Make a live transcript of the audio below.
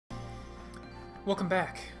Welcome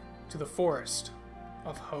back to the Forest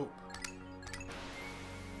of Hope.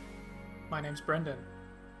 My name's Brendan,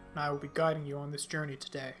 and I will be guiding you on this journey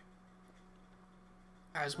today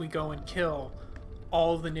as we go and kill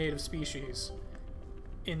all the native species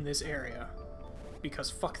in this area, because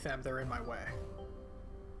fuck them, they're in my way.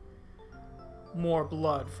 More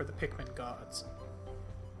blood for the Pikmin gods.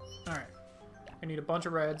 Alright, I need a bunch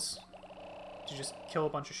of reds to just kill a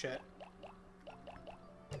bunch of shit.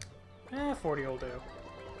 40 will do.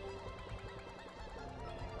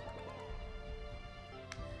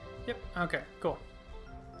 Yep, okay, cool.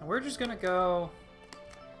 And we're just gonna go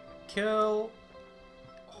kill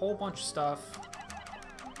a whole bunch of stuff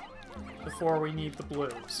before we need the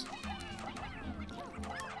blues.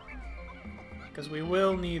 Because we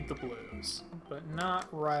will need the blues, but not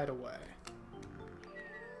right away.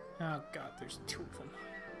 Oh god, there's two of them.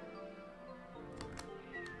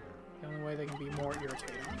 The only way they can be more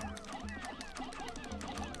irritating.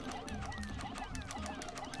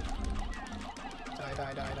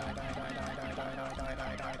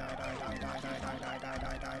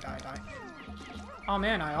 Oh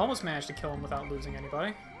man, I almost managed to kill him without losing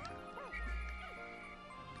anybody.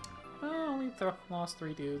 Oh, we lost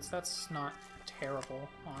 3 dudes. That's not terrible,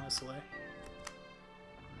 honestly.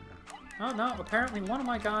 Oh no, apparently one of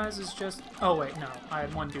my guys is just... Oh wait, no. I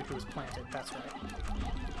had one dude who was planted. That's right.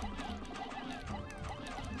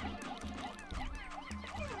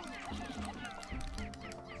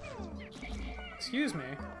 Excuse me.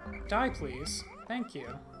 Die, please. Thank you.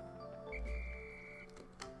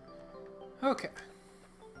 Okay.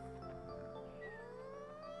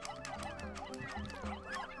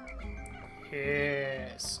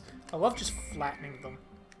 Yes. I love just flattening them.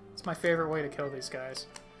 It's my favorite way to kill these guys.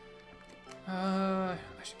 I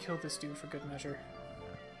should kill this dude for good measure.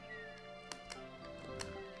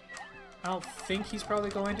 I don't think he's probably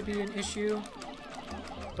going to be an issue,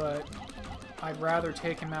 but I'd rather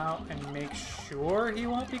take him out and make sure he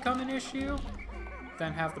won't become an issue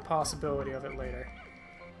than have the possibility of it later.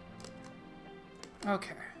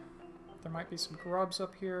 Okay. There might be some grubs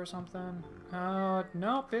up here or something.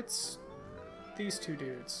 Nope, it's these 2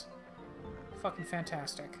 dudes. Fucking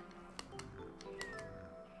fantastic.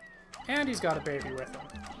 And he's got a baby with him.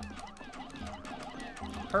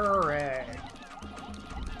 Hooray!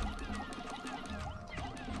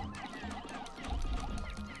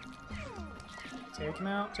 Take him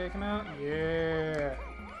out, take him out. Yeah!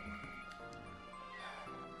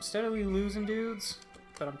 I'm steadily losing dudes,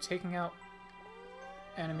 but I'm taking out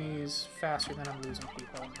enemies faster than I'm losing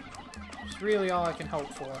people. It's really all I can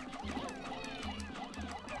hope for.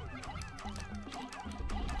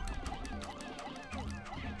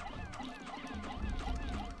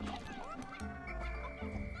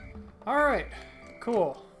 Alright,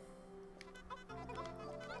 cool.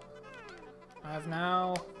 I have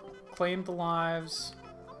now claimed the lives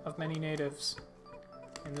of many natives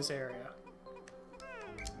in this area.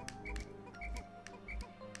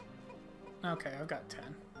 Okay, I've got 10.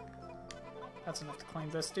 That's enough to claim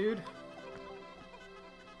this dude.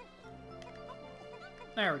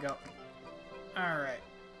 There we go. Alright.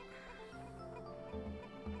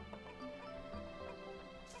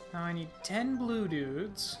 Now I need 10 blue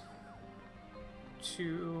dudes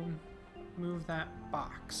to move that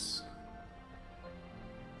box.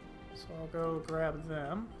 So I'll go grab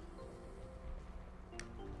them. Have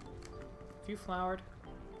you flowered?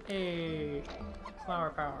 Hey, flower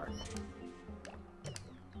power.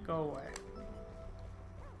 Go away.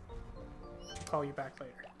 I'll call you back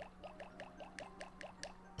later.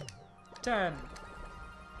 10.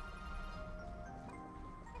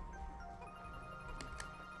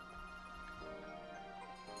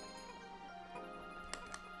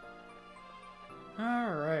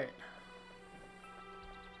 Alright.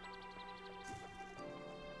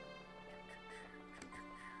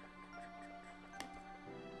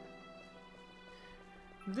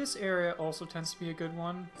 This area also tends to be a good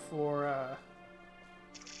one for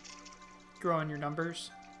growing your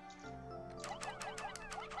numbers.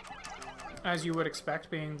 As you would expect,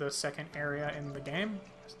 being the second area in the game.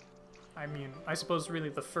 I mean, I suppose really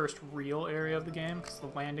the first real area of the game, because the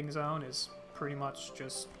landing zone is pretty much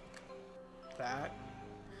just that.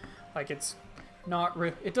 Like, it's not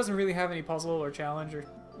it doesn't really have any puzzle or challenge or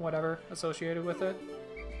whatever associated with it.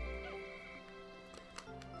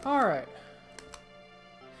 Alright.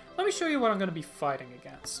 Let me show you what I'm going to be fighting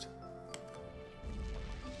against.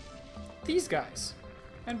 These guys.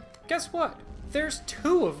 And guess what? There's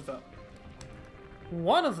 2 of them.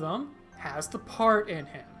 One of them has the part in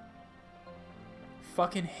him.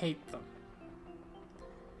 Fucking hate them.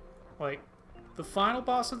 Like, The final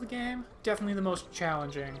boss of the game, definitely the most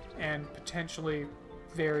challenging and potentially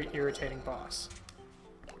very irritating boss.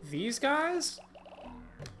 These guys,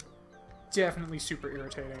 definitely super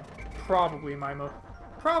irritating. Probably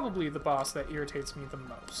the boss that irritates me the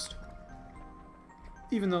most.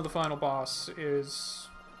 Even though the final boss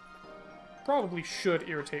probably should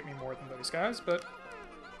irritate me more than those guys, but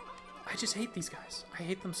I just hate these guys. I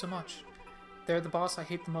hate them so much. They're the boss I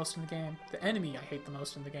hate the most in the game. The enemy I hate the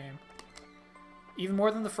most in the game. Even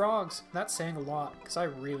more than the frogs. That's saying a lot, because I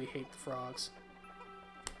really hate the frogs.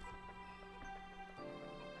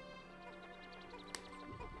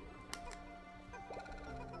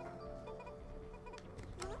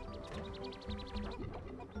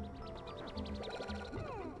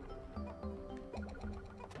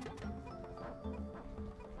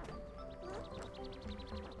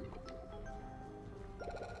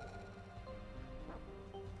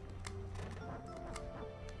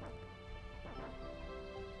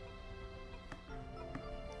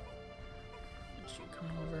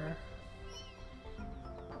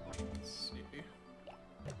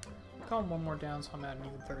 Call one more down, so I'm at an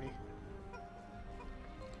even 30.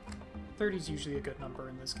 30 is usually a good number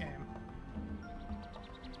in this game.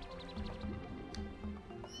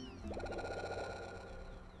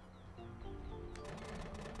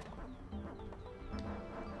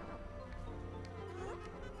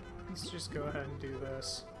 Let's just go ahead and do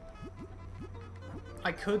this.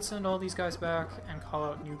 I could send all these guys back and call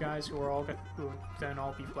out new guys who would then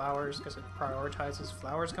all be flowers, because it prioritizes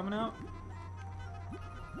flowers coming out.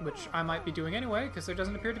 Which I might be doing anyway, because there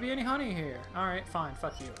doesn't appear to be any honey here. Alright, fine,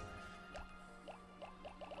 fuck you.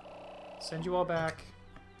 Send you all back,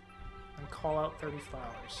 and call out 30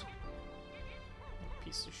 flowers.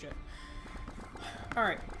 Piece of shit.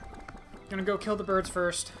 Alright. Gonna go kill the birds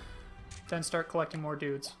first, then start collecting more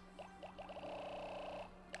dudes.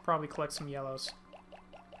 Probably collect some yellows.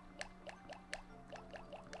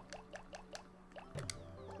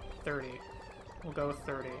 30. We'll go with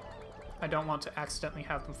 30. I don't want to accidentally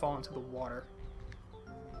have them fall into the water.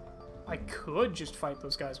 I could just fight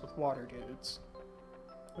those guys with water dudes.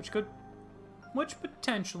 Which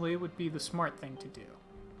potentially would be the smart thing to do.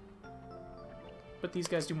 But these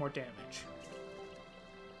guys do more damage.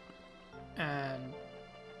 And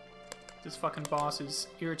this fucking boss is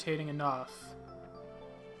irritating enough.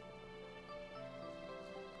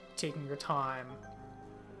 Taking your time.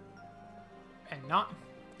 And not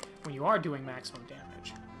when you are doing maximum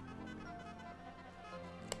damage.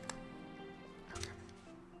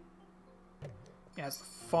 Yeah, it's the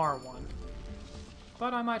far one.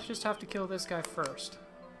 But I might just have to kill this guy first.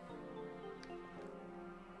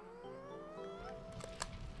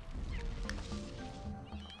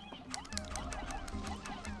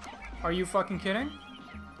 Are you fucking kidding?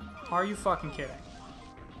 Are you fucking kidding?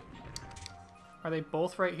 Are they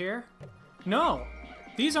both right here? No!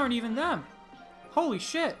 These aren't even them! Holy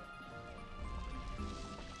shit!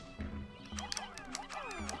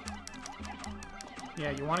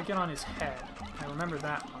 Yeah, you want to get on his head. I remember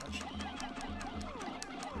that much.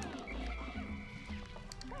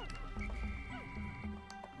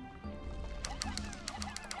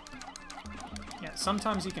 Yeah,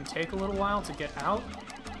 sometimes he can take a little while to get out.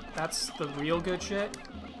 That's the real good shit.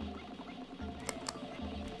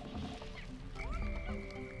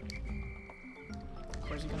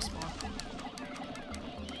 Where's he gonna spawn?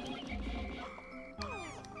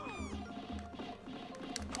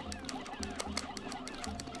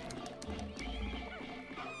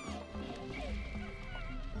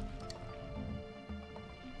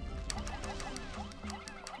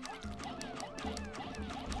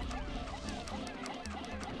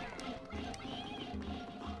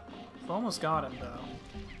 Almost got him, though.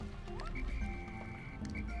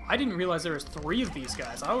 I didn't realize there was 3 of these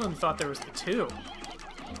guys. I would've thought there was the 2.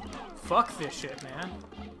 Fuck this shit, man.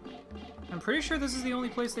 I'm pretty sure this is the only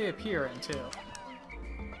place they appear in, too.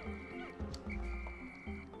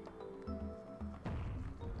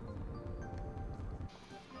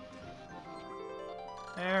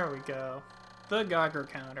 There we go. The Geiger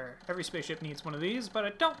counter. Every spaceship needs one of these, but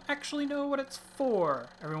I don't actually know what it's for.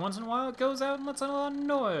 Every once in a while it goes out and lets out a lot of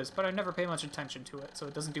noise, but I never pay much attention to it, so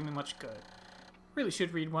it doesn't do me much good. Really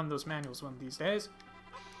should read one of those manuals one of these days.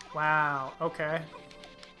 Wow, okay.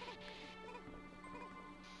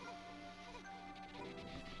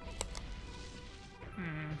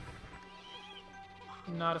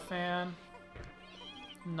 Not a fan.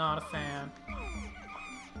 Not a fan.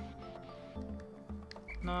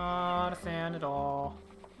 Not a fan at all.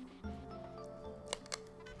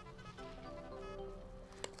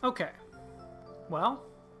 Okay. Well,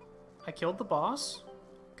 I killed the boss.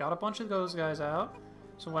 Got a bunch of those guys out.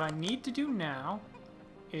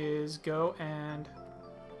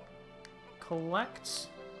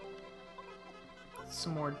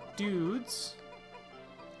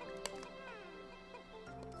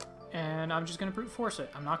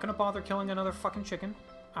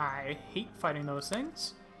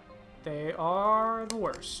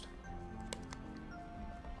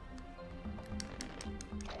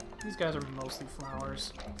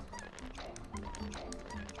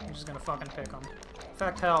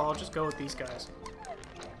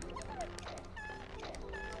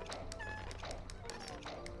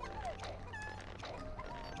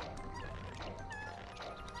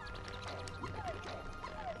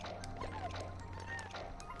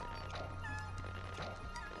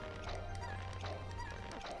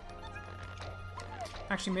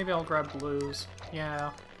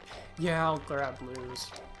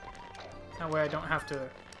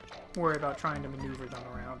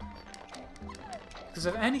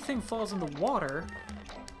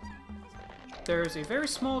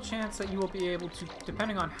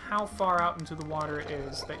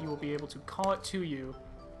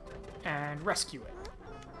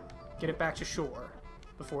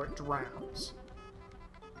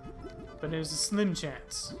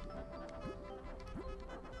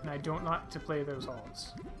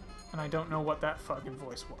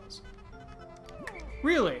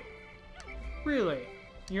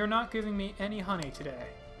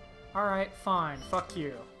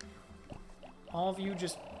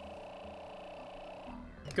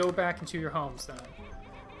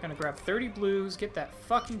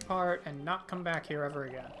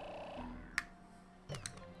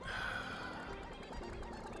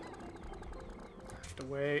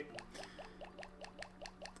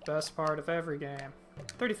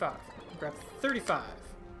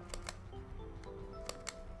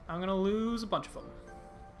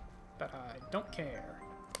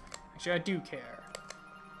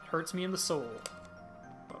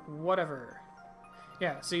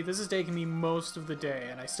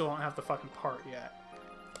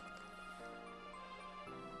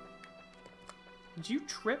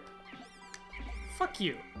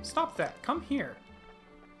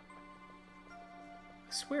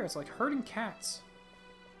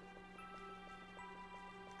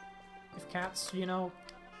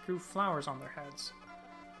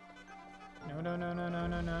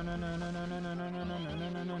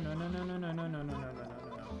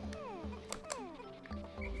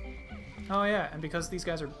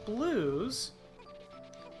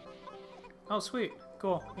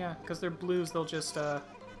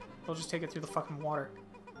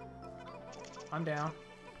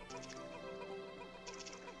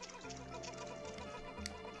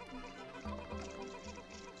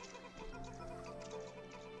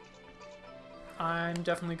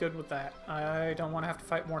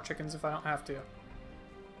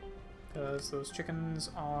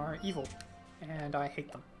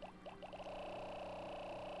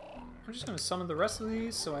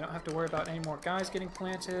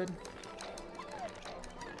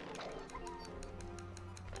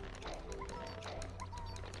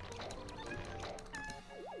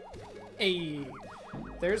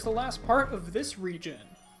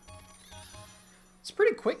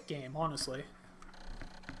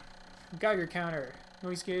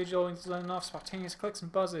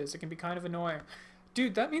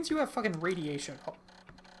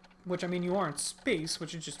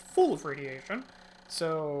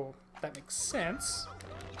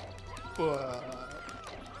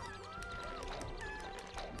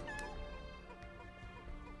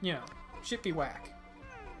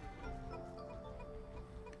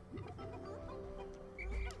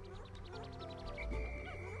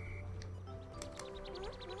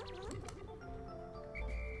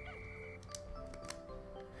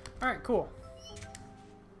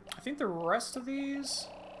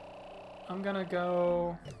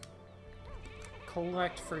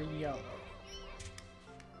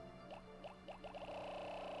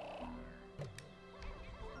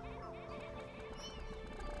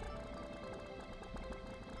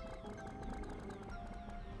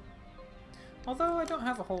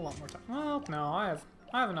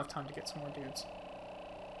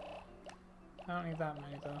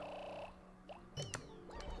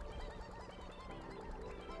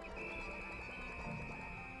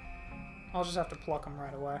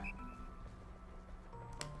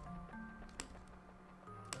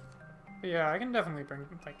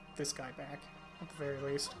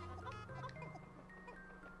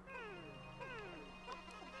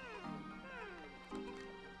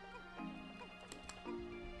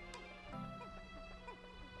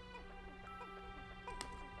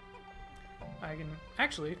 I can...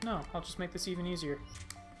 Actually, no. I'll just make this even easier.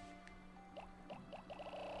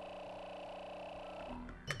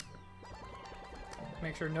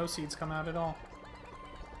 Make sure no seeds come out at all.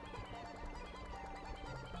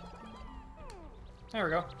 There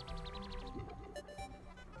we go.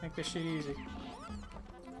 Make this shit easy.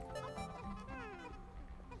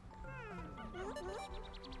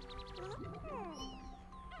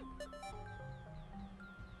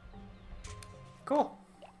 Cool.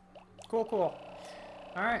 Cool, cool.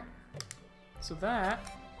 Alright. So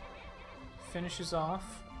that finishes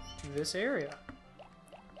off this area.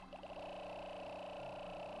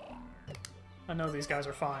 I know these guys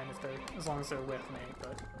are fine if they're, as long as they're with me,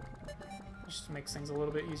 but it just makes things a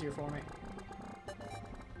little bit easier for me.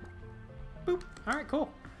 Boop. Alright,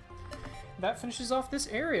 cool. That finishes off this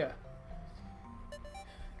area.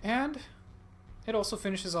 And it also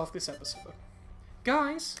finishes off this episode.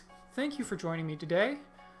 Guys, thank you for joining me today.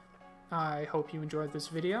 I hope you enjoyed this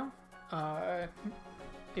video.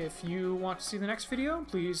 If you want to see the next video,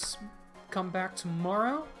 please come back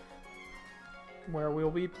tomorrow, where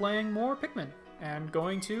we'll be playing more Pikmin and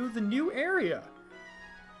going to the new area.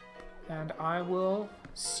 And I will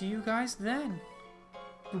see you guys then.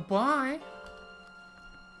 Goodbye.